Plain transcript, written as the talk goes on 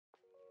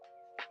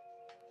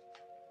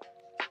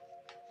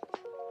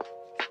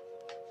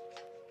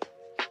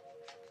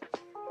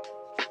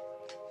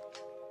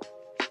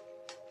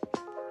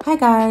Hi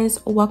guys,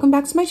 welcome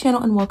back to my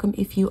channel and welcome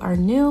if you are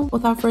new.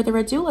 Without further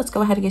ado, let's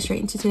go ahead and get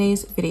straight into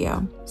today's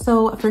video.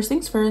 So first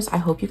things first, I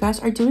hope you guys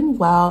are doing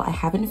well. I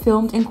haven't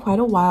filmed in quite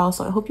a while,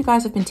 so I hope you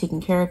guys have been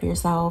taking care of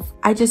yourself.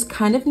 I just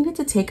kind of needed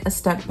to take a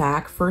step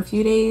back for a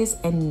few days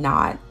and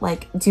not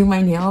like do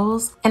my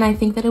nails. And I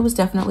think that it was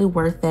definitely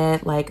worth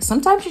it. Like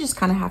sometimes you just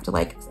kind of have to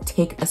like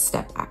take a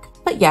step back.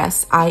 But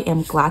yes, I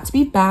am glad to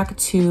be back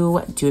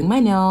to doing my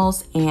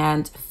nails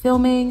and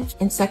filming.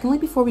 And secondly,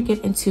 before we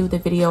get into the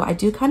video, I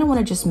do kind of want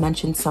to just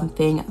mention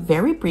something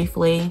very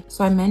briefly.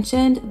 So I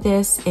mentioned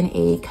this in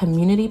a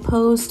community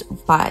post,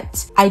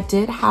 but I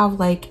did have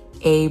like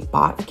a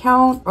bot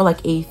account or like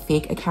a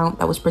fake account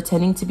that was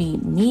pretending to be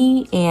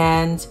me,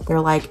 and they're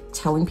like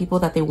telling people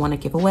that they want a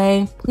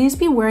giveaway. Please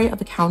be wary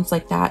of accounts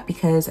like that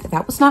because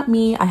that was not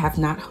me. I have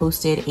not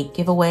hosted a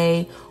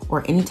giveaway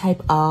or any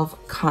type of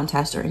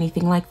contest or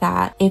anything like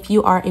that. If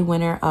you are a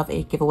winner of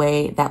a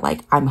giveaway that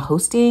like I'm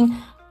hosting,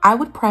 I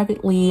would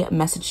privately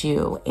message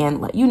you and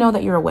let you know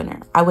that you're a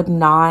winner. I would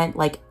not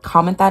like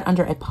comment that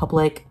under a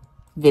public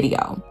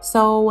video.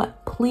 So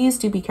please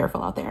do be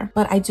careful out there.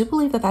 But I do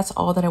believe that that's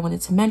all that I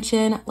wanted to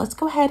mention. Let's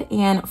go ahead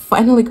and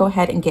finally go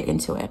ahead and get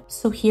into it.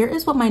 So here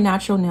is what my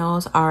natural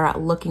nails are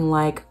looking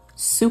like.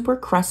 Super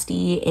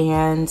crusty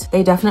and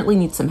they definitely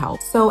need some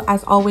help. So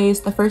as always,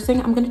 the first thing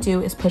I'm going to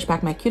do is push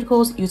back my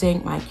cuticles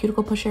using my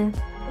cuticle pusher.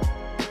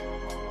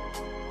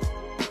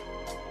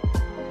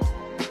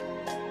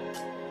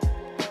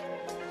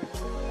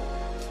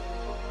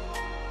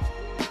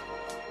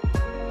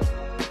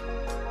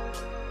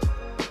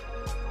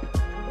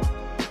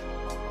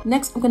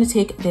 Next, I'm going to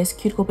take this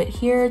cuticle bit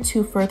here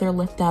to further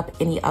lift up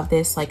any of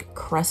this like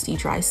crusty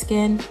dry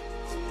skin.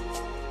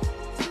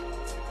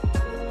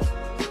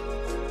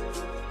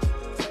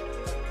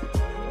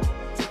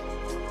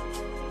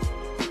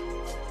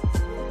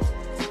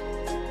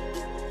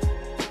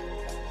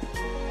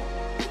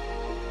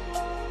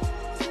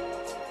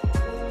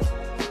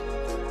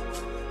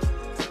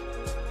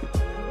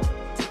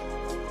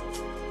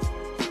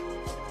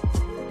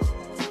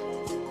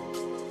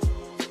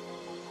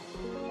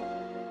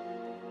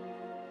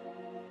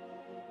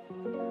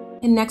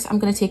 And next, I'm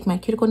going to take my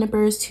cuticle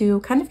nippers to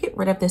kind of get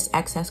rid of this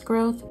excess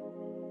growth.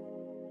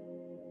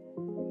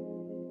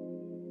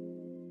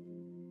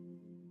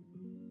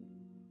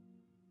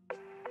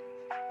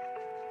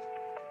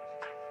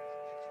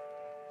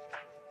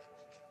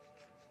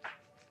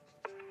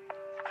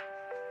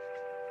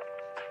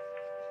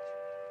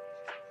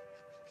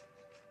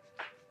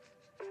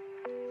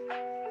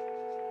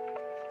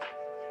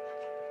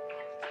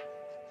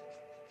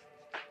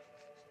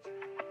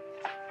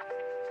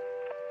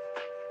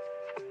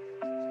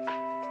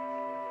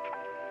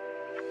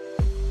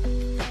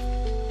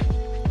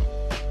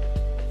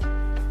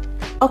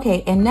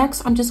 Okay, and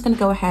next I'm just gonna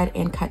go ahead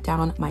and cut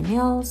down my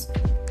nails.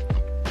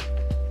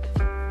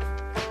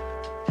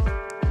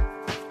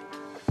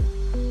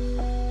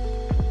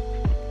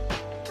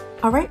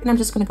 All right, and I'm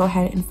just gonna go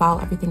ahead and file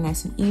everything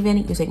nice and even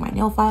using my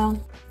nail file.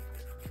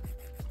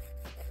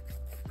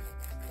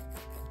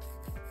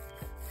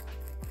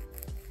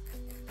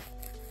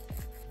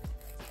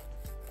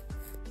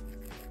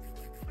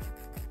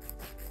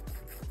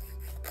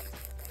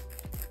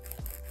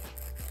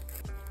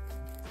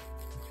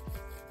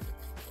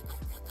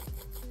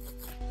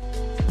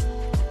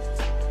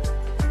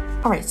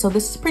 All right, so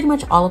this is pretty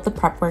much all of the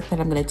prep work that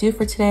I'm gonna do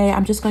for today.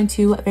 I'm just going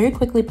to very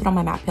quickly put on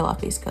my matte peel off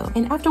base coat,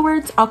 and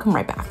afterwards I'll come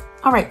right back.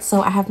 All right,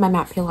 so I have my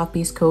matte peel off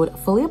base coat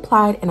fully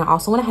applied, and I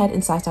also went ahead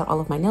and sized out all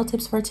of my nail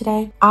tips for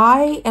today.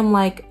 I am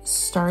like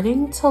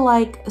starting to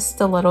like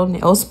stiletto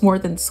nails more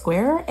than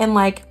square, and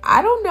like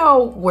I don't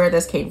know where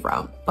this came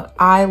from, but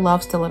I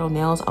love stiletto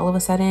nails all of a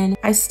sudden.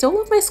 I still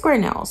love my square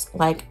nails,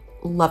 like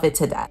love it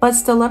to death, but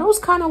stiletto's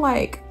kind of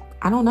like,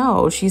 I don't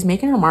know, she's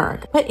making her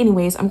mark. But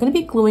anyways, I'm gonna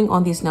be gluing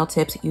on these nail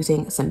tips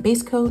using some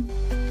base coat.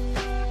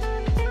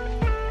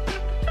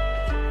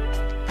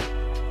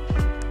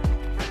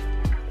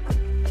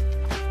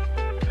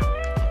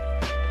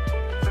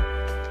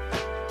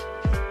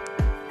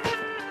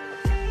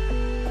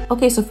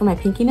 Okay, so for my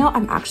pinky nail,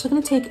 I'm actually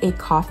gonna take a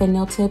coffin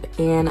nail tip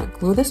and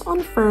glue this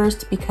on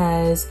first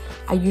because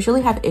I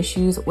usually have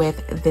issues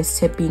with this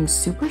tip being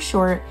super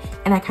short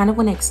and I kind of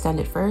wanna extend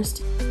it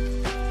first.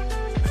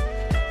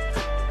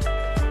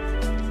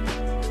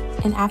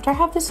 And after I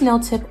have this nail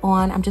tip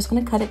on, I'm just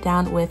gonna cut it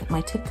down with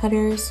my tip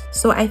cutters.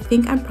 So I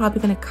think I'm probably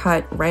gonna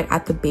cut right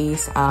at the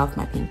base of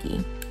my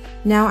pinky.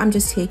 Now I'm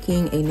just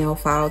taking a nail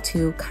file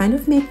to kind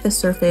of make the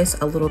surface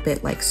a little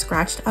bit like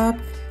scratched up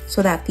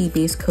so that the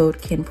base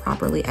coat can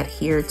properly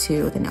adhere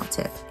to the nail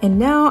tip. And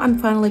now I'm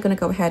finally gonna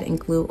go ahead and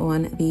glue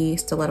on the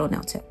stiletto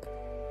nail tip.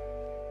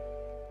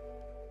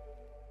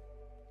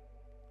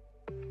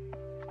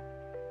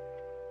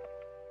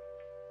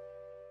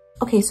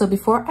 Okay, so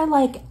before I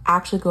like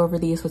actually go over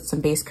these with some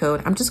base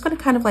coat, I'm just gonna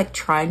kind of like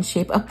try and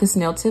shape up this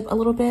nail tip a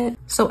little bit.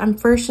 So I'm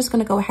first just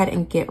gonna go ahead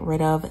and get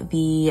rid of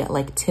the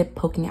like tip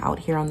poking out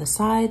here on the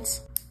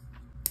sides.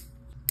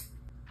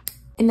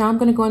 And now I'm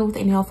gonna go in with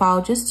a nail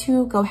file just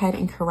to go ahead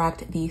and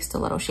correct the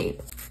stiletto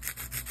shape.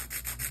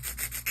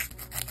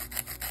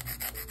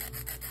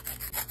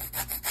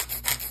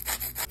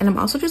 And I'm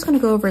also just gonna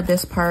go over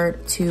this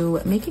part to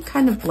make it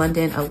kind of blend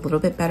in a little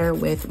bit better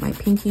with my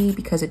pinky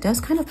because it does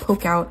kind of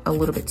poke out a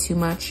little bit too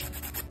much.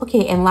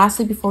 Okay, and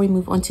lastly, before we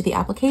move on to the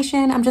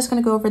application, I'm just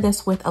gonna go over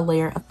this with a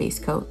layer of base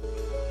coat.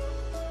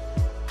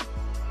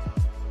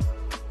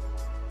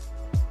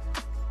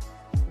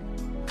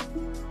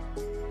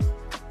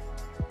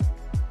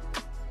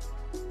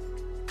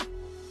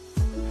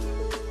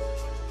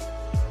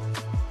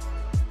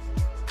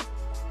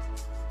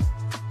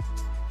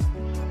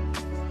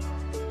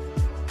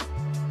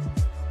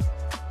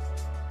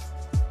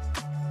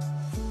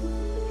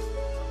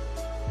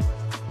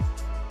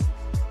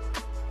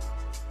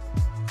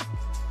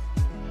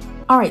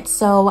 All right,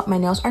 so my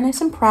nails are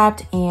nice and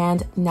prepped,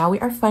 and now we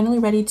are finally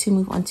ready to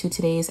move on to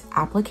today's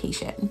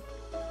application.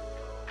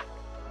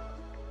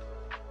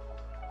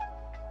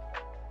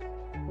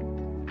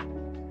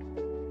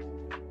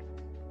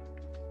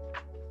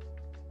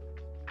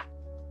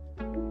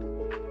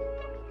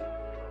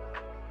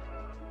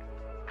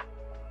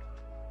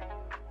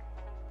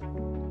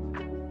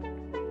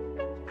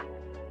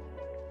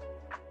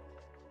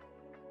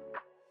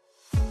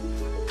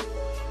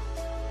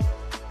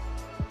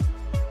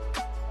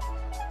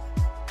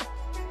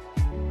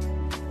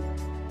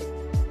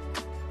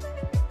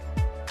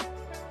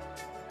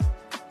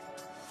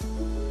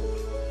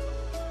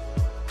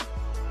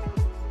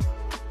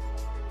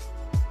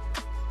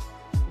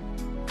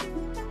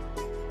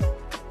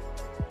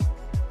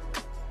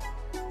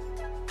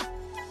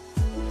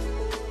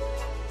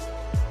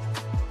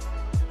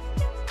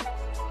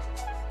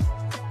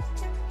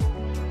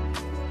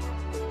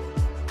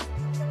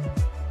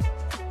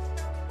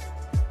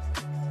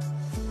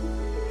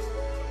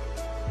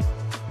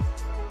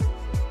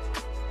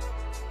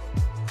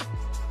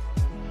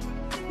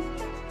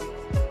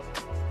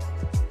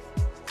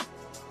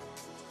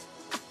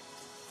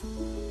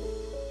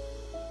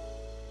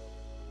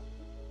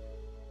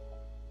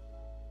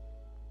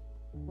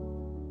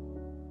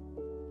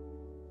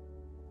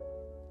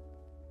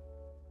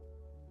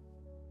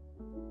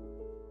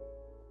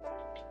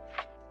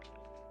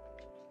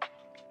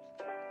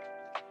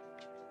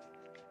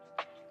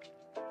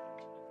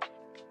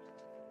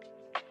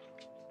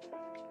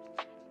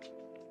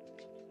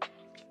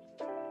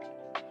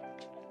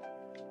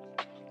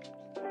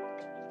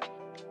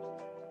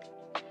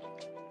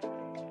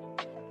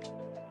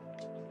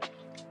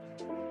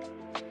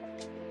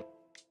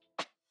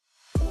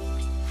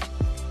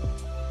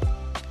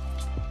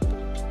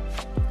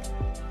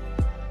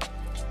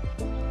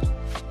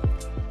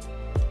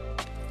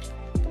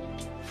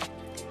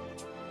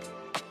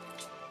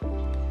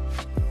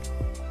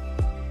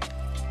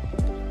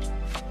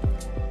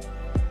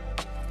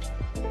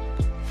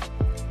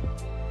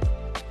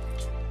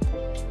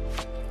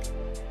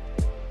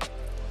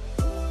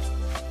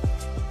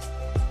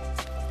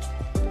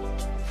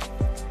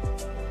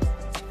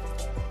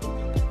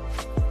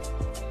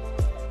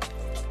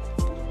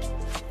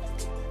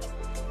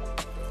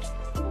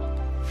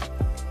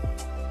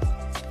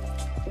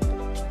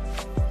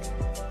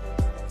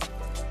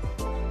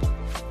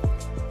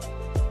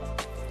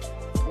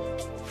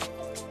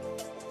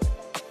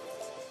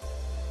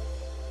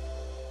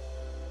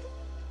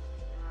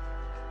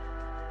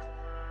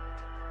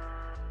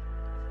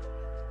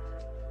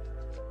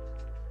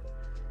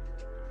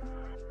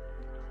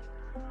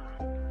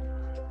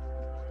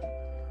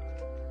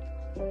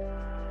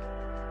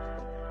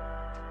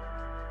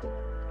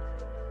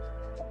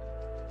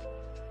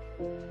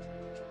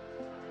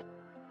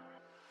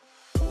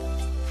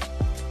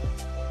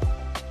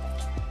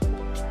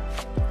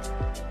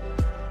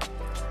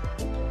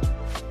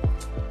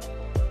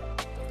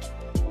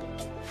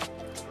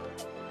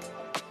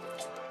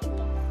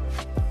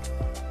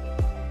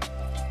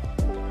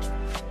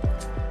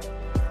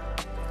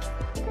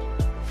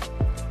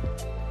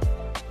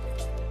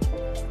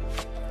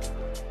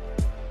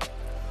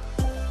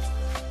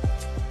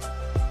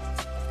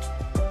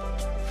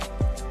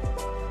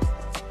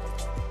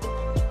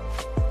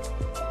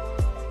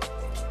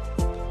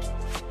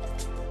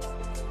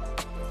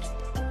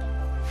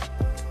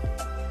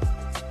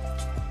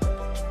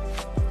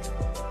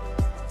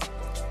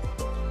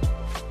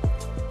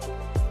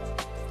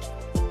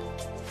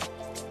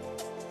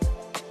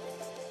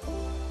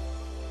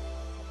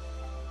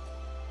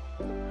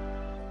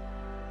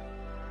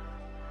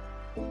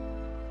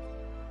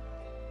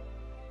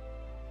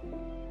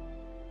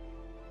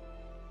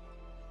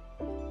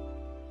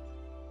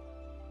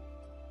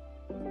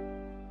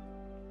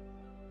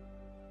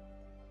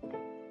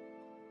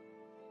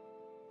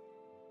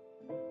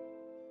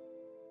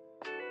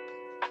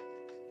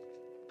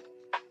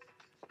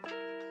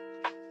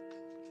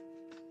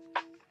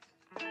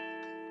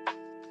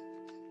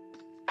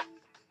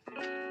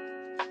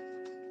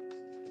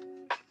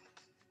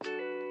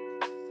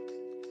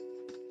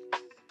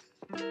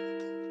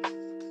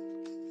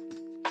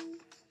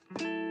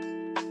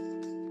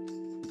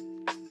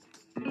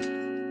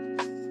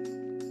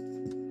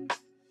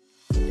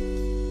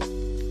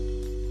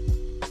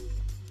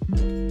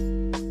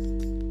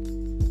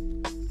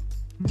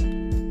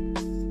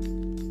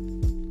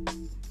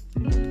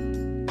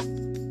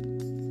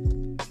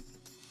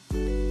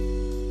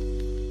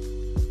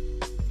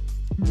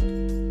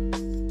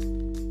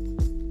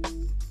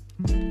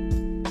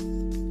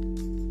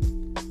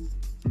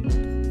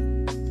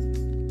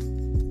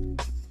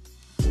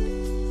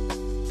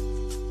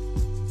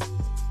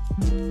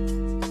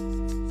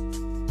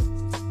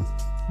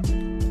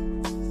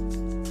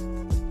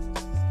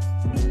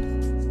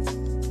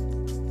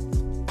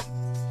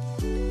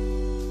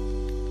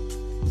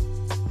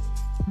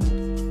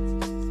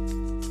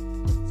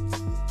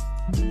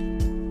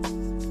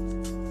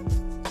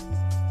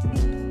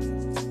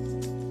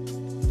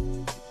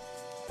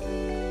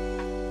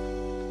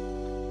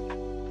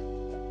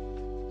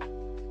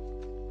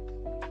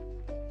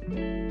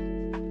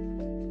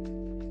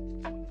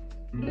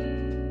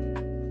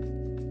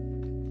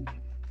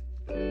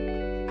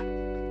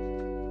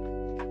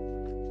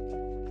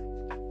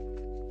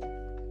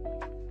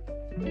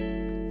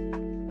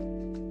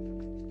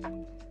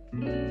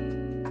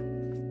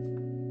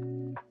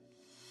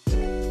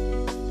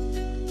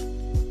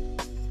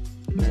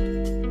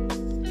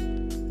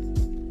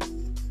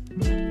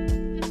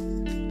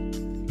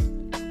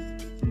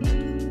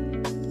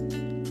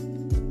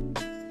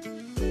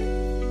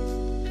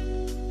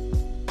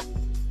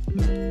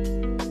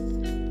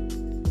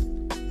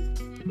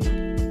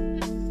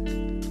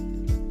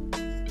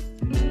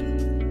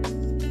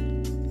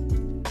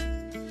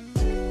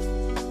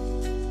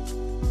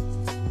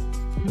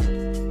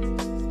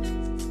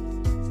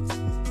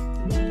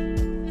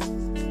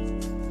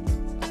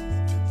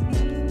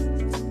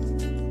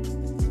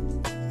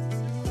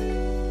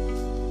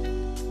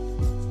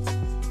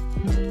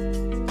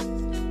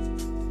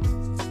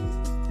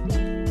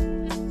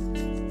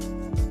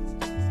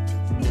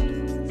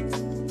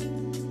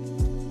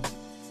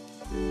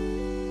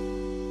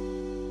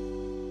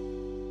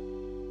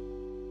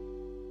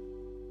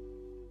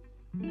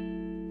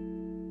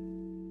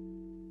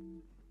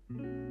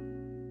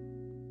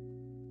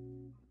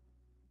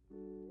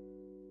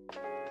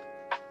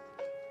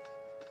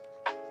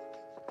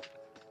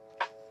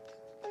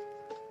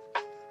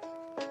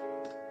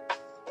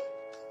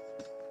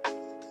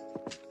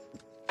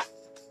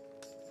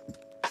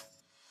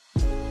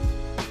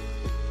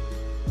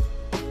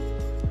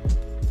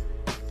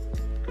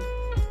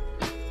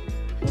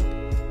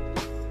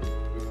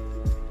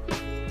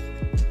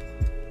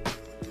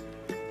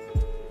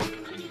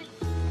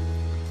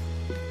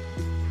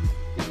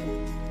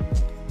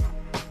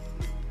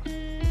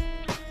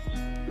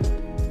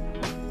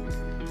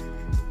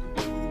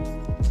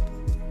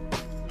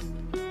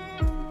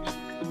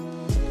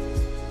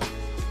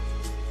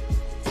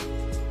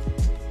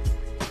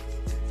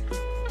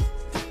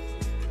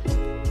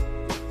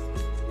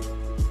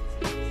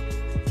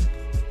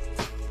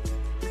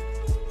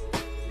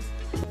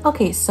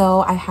 Okay,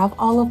 so I have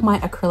all of my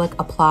acrylic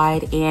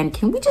applied, and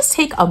can we just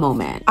take a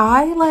moment?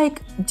 I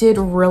like did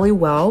really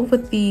well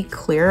with the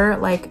clear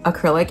like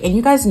acrylic, and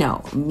you guys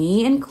know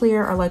me and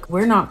clear are like,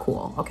 we're not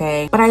cool,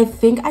 okay? But I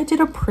think I did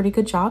a pretty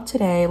good job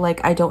today.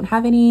 Like I don't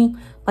have any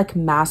like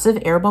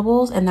massive air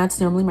bubbles, and that's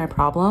normally my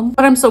problem,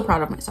 but I'm so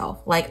proud of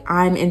myself. Like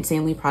I'm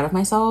insanely proud of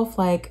myself.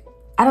 Like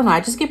I don't know,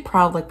 I just get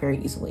proud like very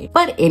easily.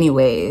 But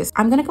anyways,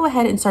 I'm gonna go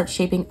ahead and start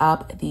shaping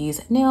up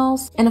these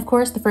nails. And of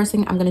course, the first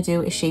thing I'm gonna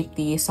do is shape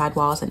the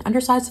sidewalls and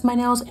undersides of my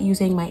nails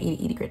using my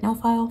 8080 grit nail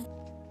file.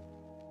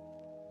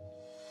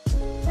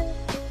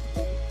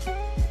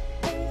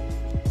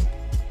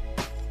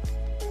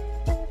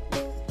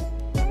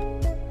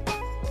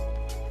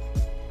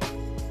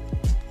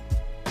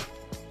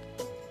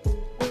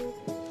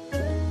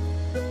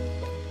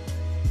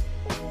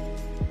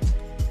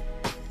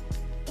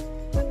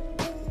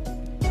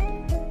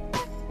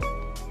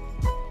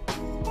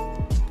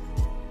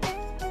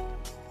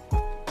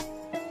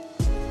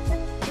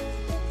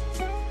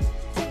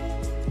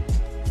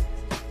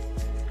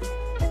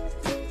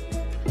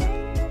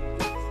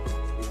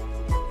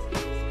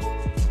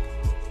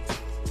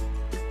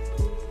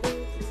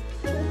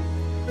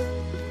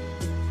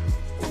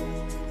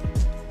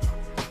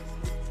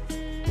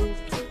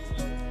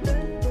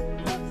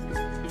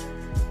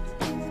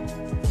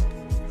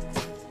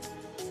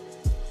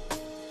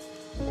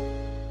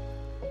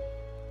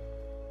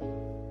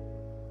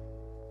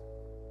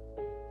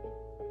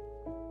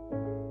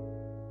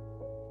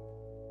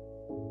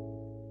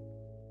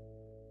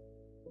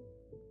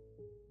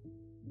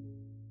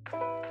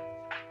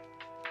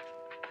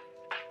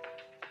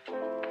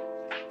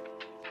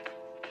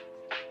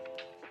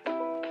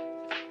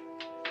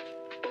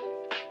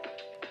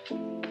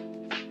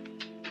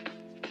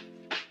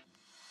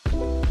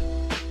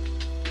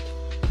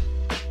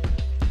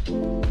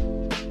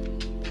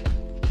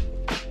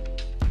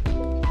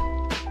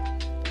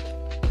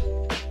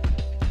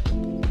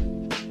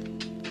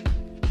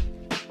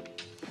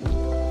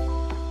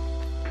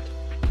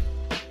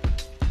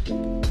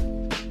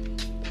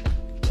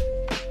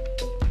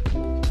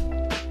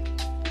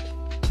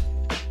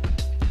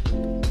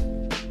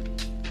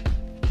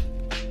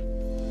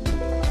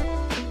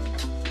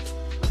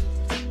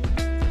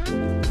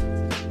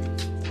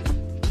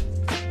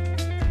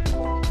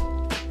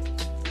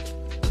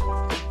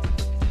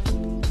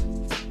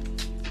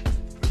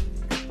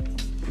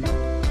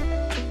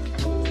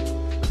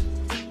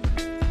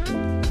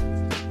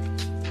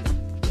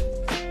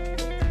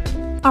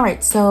 All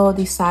right, so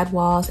the side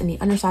walls and the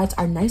undersides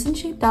are nice and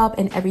shaped up,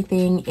 and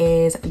everything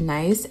is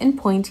nice and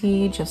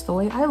pointy, just the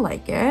way I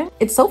like it.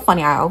 It's so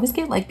funny, I always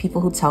get like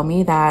people who tell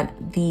me that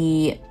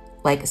the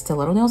like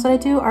stiletto nails that I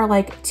do are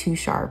like too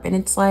sharp, and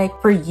it's like,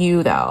 for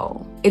you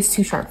though, it's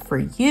too sharp for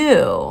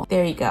you.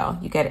 There you go,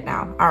 you get it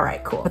now. All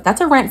right, cool. But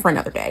that's a rant for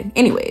another day.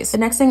 Anyways, the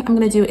next thing I'm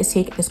gonna do is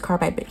take this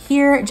carbide bit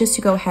here just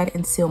to go ahead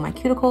and seal my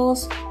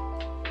cuticles.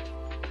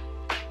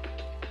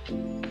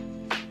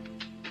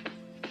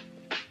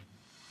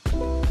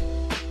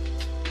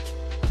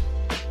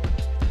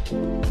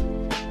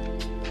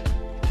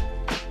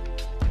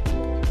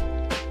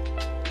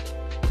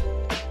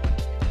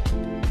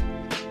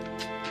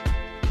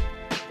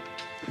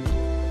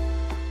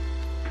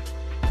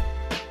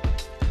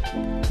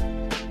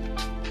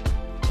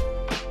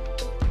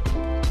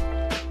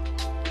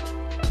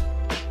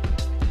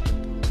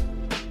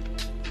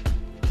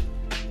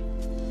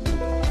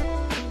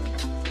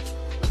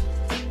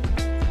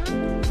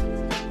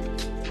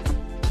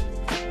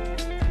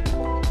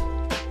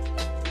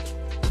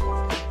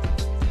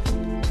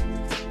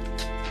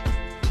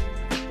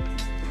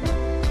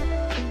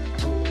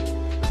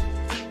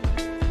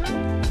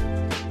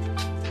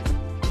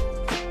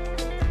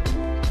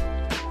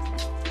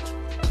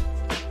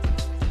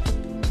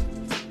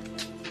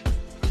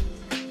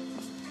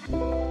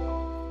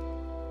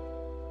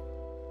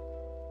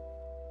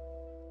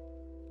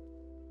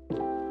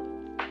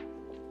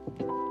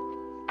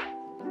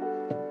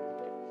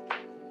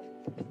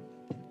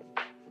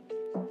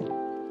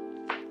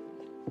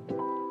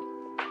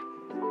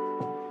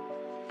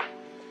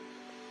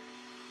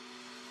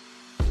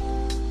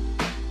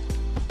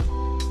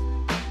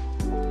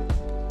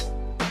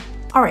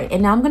 All right,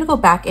 and now I'm gonna go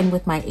back in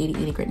with my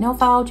 8080 grit nail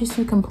file just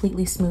to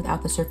completely smooth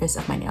out the surface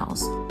of my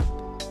nails.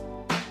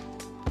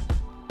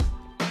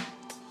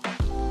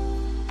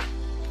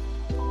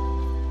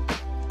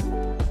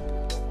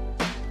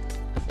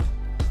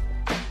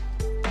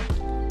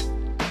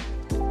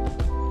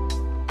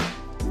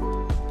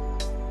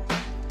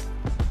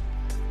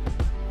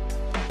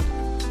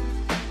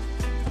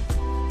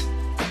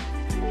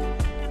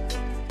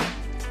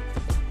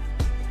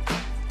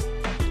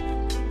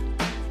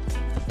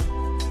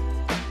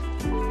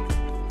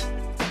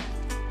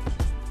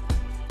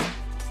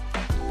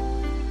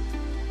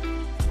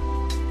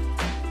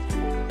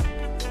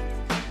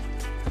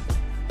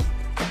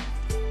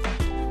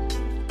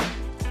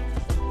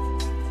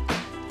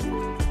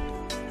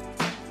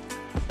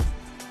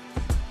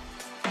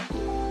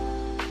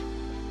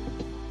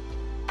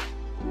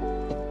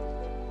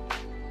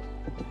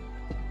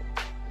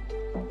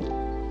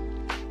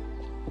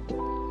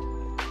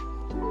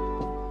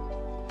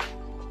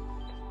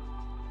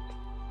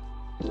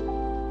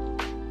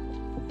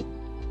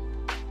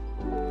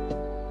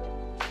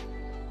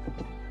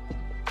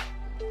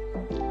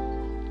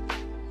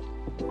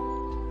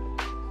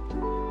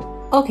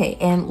 Okay,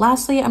 and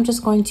lastly, I'm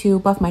just going to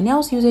buff my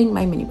nails using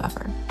my mini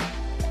buffer.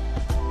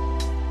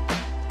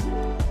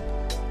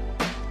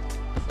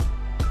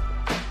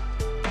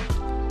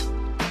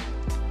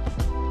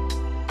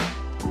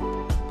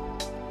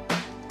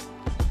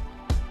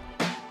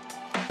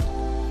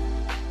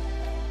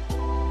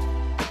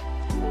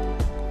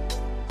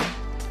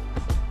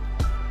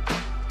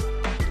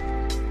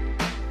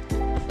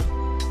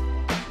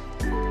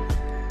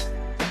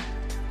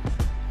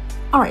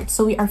 Alright,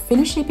 so we are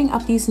finished shaping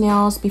up these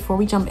nails. Before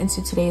we jump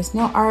into today's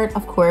nail art,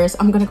 of course,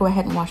 I'm gonna go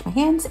ahead and wash my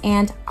hands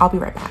and I'll be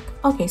right back.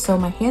 Okay, so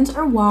my hands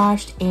are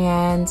washed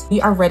and we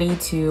are ready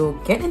to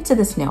get into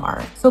this nail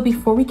art. So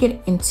before we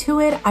get into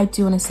it, I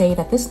do want to say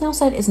that this nail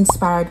set is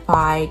inspired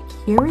by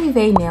Kiri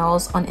Vay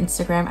Nails on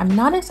Instagram. I'm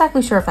not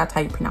exactly sure if that's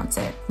how you pronounce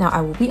it. Now,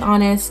 I will be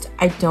honest,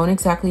 I don't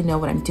exactly know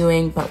what I'm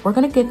doing, but we're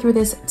gonna get through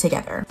this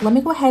together. Let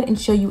me go ahead and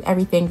show you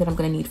everything that I'm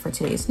gonna need for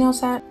today's nail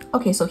set.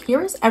 Okay, so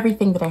here is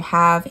everything that I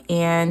have,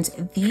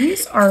 and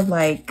these are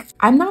like,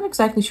 I'm not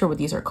exactly sure what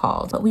these are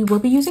called, but we will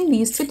be using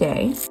these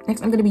today.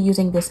 Next, I'm gonna be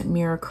using this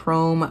mirror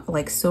chrome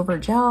like silver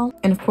gel,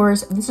 and of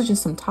course this is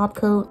just some top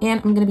coat,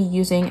 and I'm going to be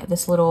using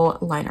this little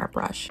line art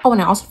brush. Oh,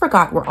 and I also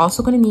forgot, we're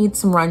also going to need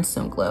some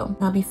rhinestone glue.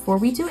 Now before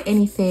we do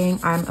anything,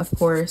 I'm of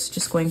course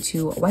just going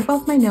to wipe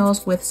off my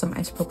nails with some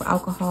isopropyl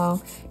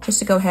alcohol just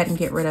to go ahead and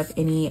get rid of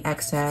any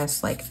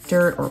excess like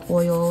dirt or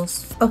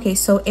oils. Okay,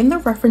 so in the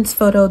reference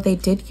photo they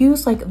did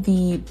use like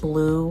the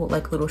blue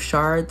like little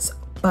shards,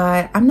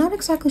 but I'm not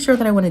exactly sure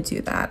that I want to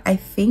do that. I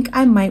think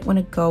I might want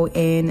to go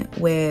in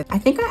with, I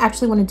think I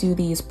actually want to do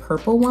these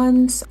purple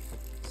ones.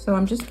 So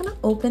I'm just gonna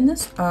open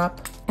this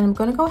up and I'm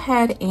gonna go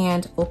ahead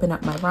and open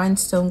up my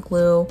rhinestone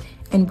glue.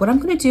 And what I'm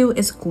gonna do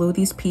is glue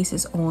these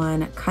pieces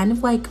on kind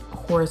of like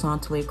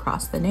horizontally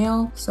across the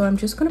nail. So I'm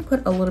just gonna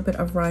put a little bit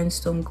of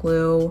rhinestone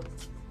glue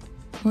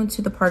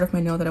onto the part of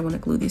my nail that I wanna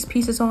glue these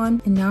pieces on.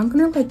 And now I'm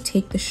gonna like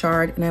take the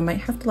shard, and I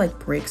might have to like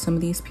break some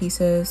of these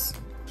pieces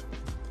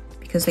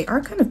because they are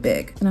kind of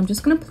big. And I'm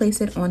just gonna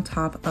place it on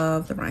top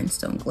of the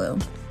rhinestone glue.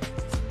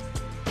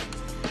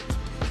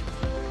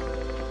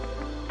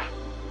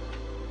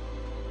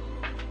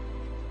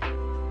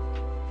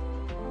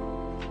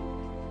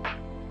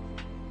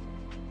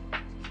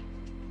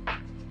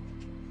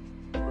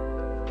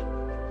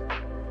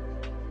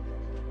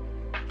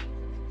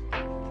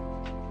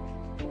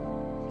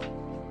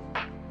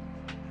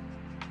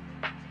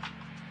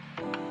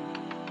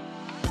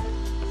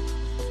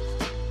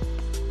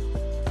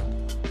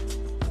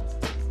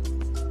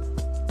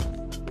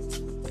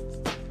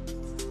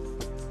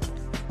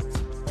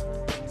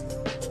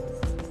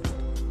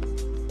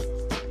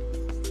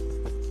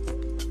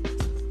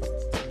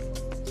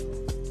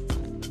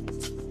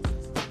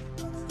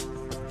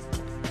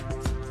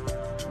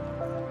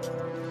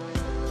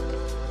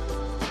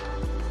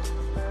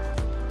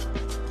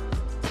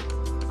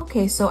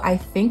 Okay, so I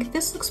think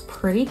this looks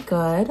pretty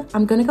good.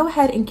 I'm gonna go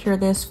ahead and cure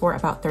this for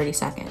about 30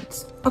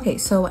 seconds. Okay,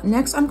 so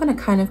next I'm gonna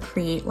kind of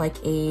create like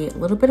a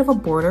little bit of a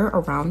border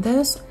around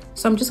this.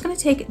 So I'm just gonna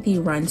take the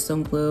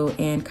rhinestone glue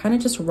and kind of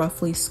just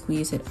roughly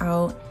squeeze it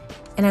out.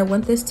 And I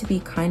want this to be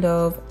kind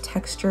of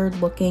textured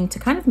looking to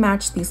kind of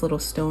match these little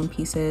stone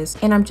pieces.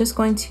 And I'm just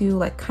going to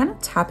like kind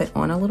of tap it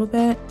on a little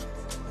bit.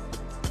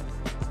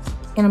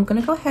 And I'm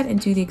gonna go ahead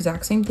and do the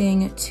exact same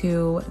thing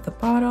to the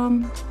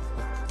bottom.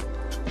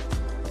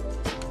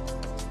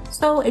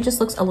 So it just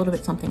looks a little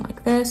bit something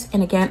like this.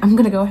 And again, I'm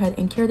gonna go ahead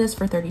and cure this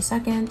for 30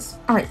 seconds.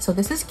 All right, so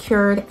this is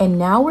cured. And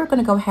now we're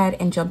gonna go ahead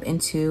and jump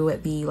into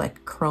the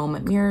like chrome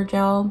mirror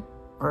gel,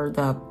 or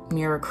the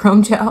mirror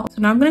chrome gel.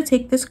 So now I'm gonna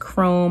take this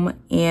chrome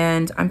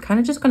and I'm kind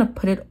of just gonna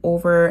put it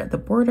over the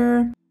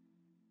border.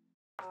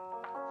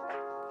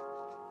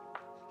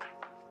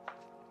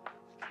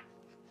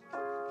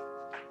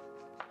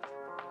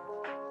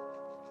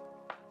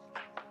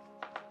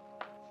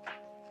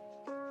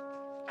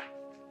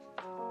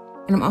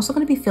 And I'm also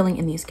going to be filling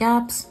in these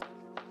gaps.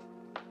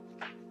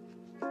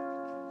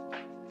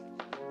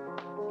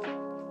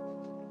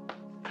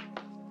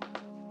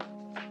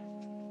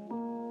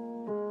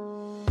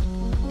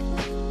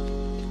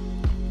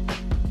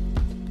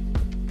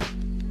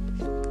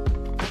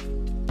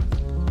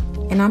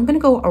 And I'm going to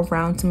go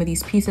around some of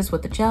these pieces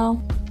with the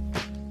gel.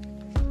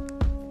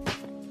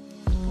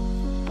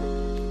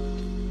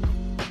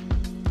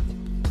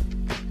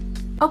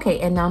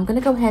 Okay, and now I'm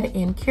gonna go ahead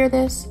and cure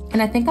this.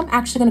 And I think I'm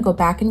actually gonna go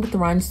back in with the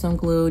rhinestone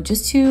glue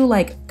just to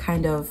like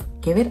kind of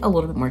give it a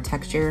little bit more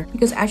texture,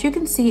 because as you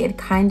can see, it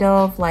kind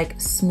of like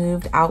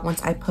smoothed out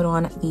once I put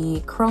on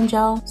the chrome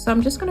gel. So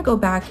I'm just gonna go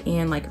back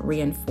and like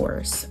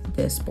reinforce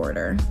this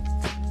border.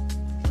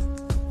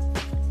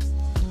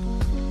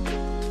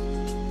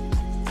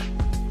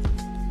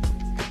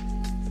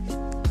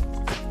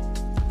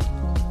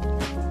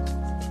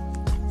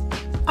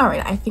 All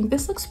right, I think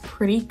this looks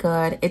pretty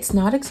good. It's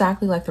not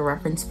exactly like the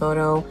reference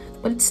photo,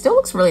 but it still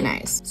looks really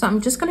nice. So I'm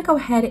just gonna go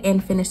ahead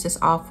and finish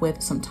this off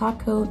with some top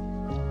coat.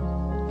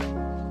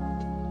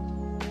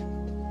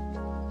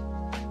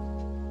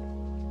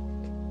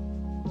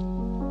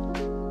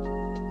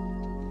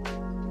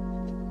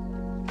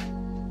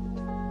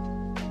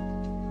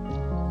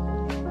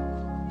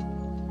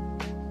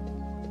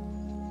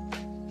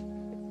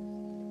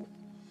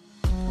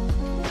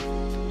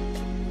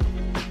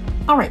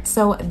 All right,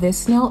 so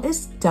this nail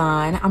is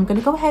done. I'm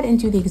gonna go ahead and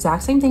do the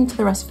exact same thing to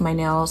the rest of my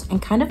nails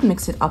and kind of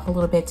mix it up a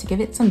little bit to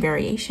give it some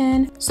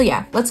variation. So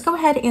yeah, let's go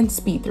ahead and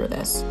speed through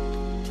this.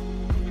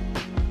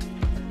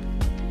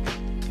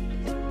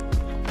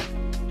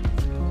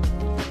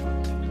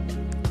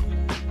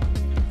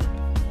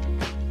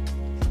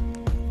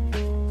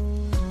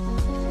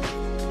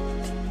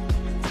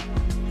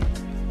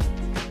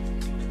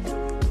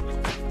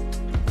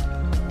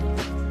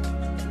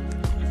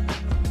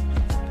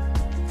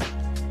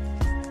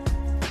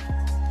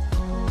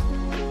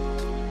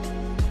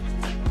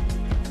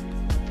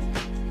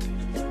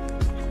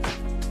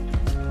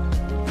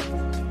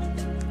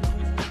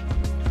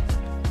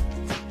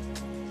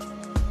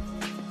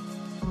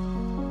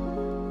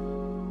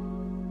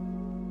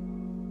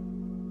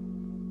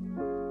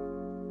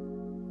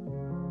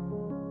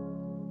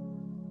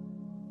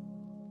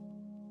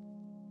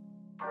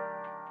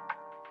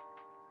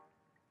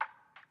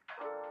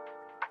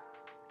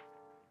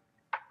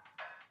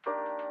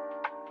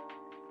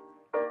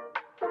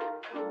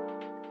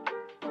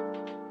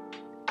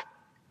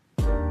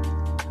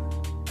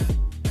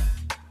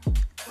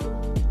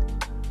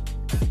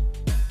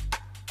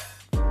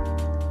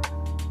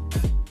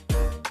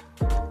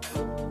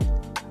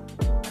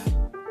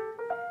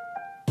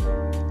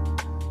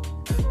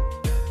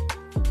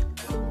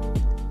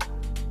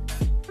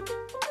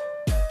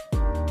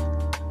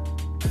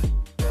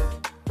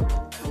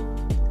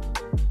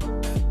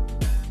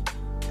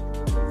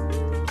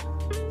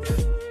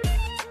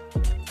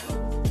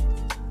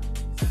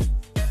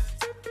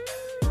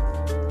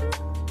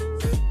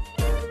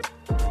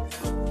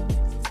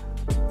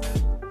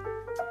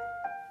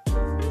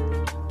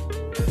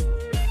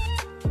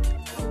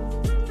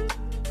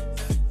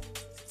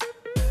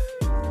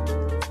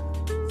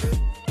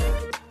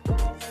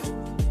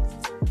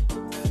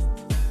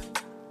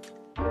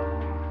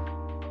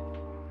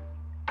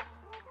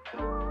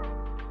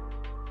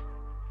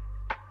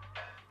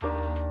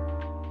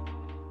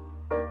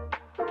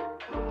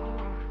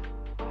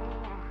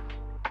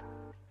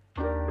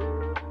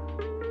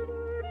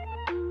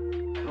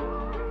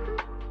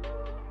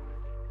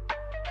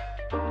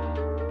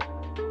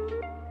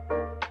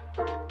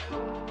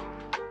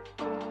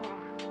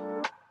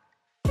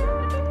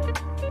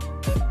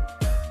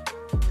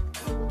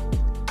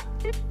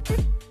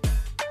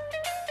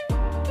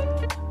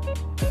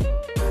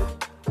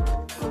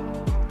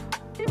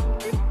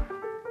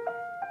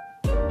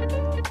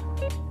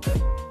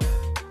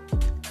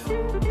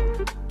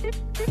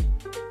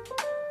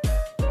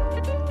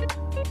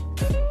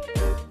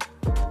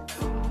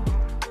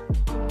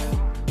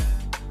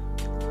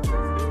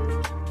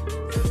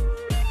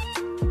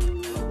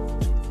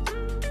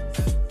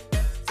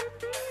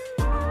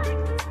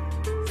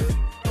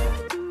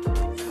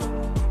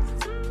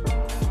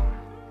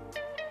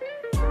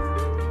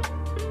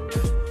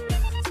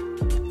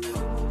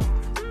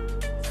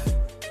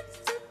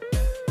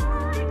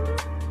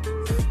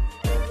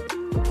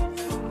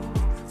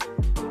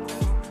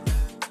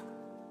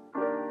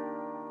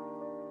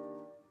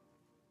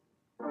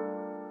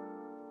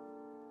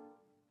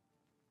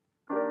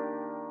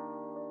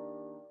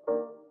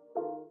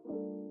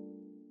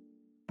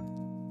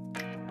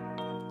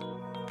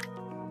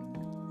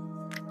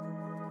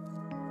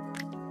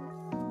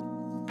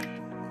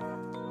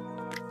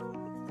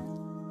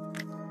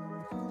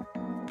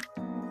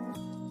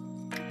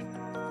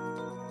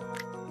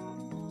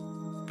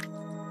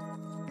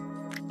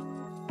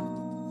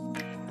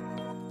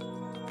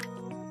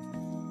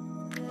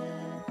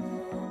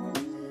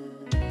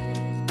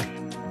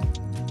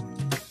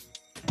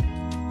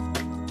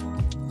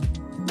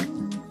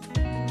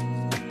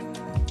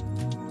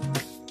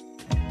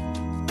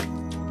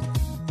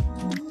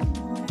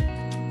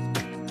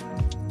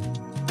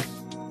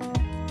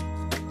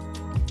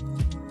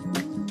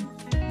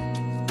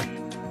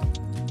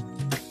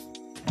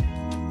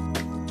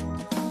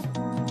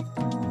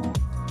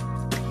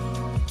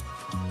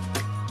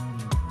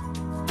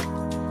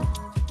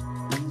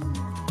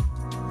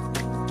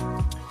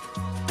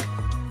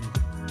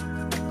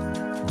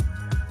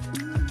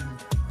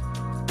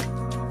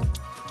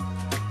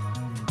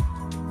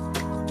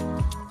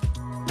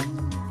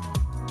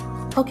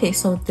 Okay,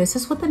 so this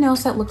is what the nail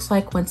set looks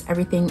like once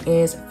everything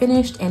is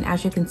finished. And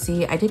as you can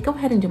see, I did go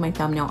ahead and do my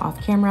thumbnail off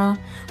camera,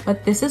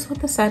 but this is what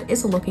the set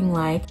is looking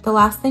like. The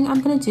last thing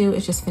I'm gonna do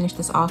is just finish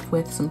this off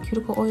with some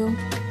cuticle oil.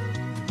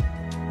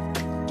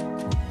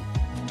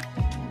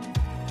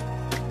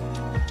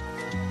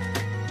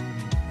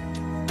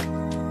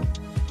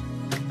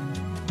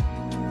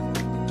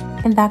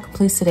 And that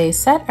completes today's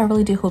set. I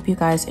really do hope you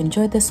guys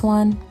enjoyed this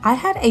one. I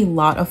had a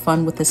lot of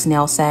fun with this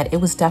nail set. It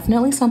was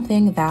definitely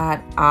something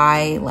that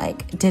I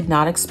did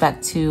not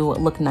expect to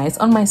look nice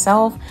on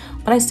myself,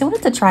 but I still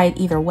wanted to try it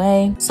either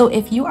way. So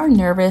if you are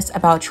nervous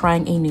about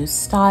trying a new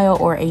style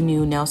or a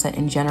new nail set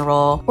in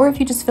general, or if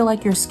you just feel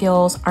like your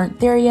skills aren't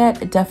there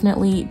yet,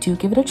 definitely do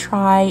give it a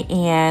try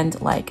and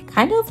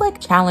kind of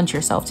challenge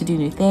yourself to do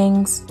new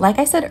things. Like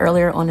I said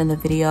earlier on in the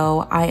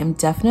video, I am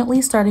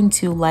definitely starting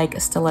to like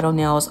stiletto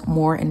nails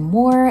more and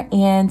more,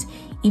 and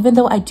Even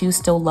though I do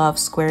still love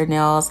square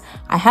nails,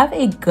 I have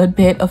a good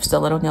bit of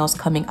stiletto nails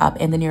coming up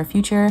in the near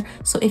future.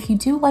 So if you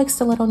do like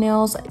stiletto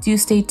nails, do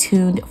stay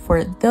tuned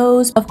for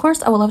those. Of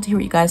course, I would love to hear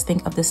what you guys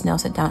think of this nail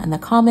set down in the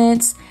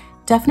comments.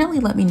 Definitely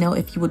let me know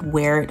if you would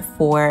wear it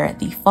for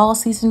the fall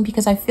season,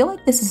 because I feel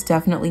like this is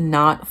definitely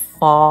not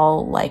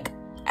fall like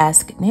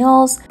esque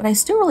nails, but I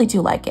still really do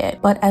like it.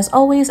 But as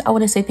always, I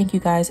want to say thank you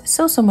guys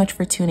so much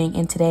for tuning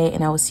in today,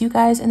 and I will see you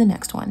guys in the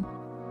next one.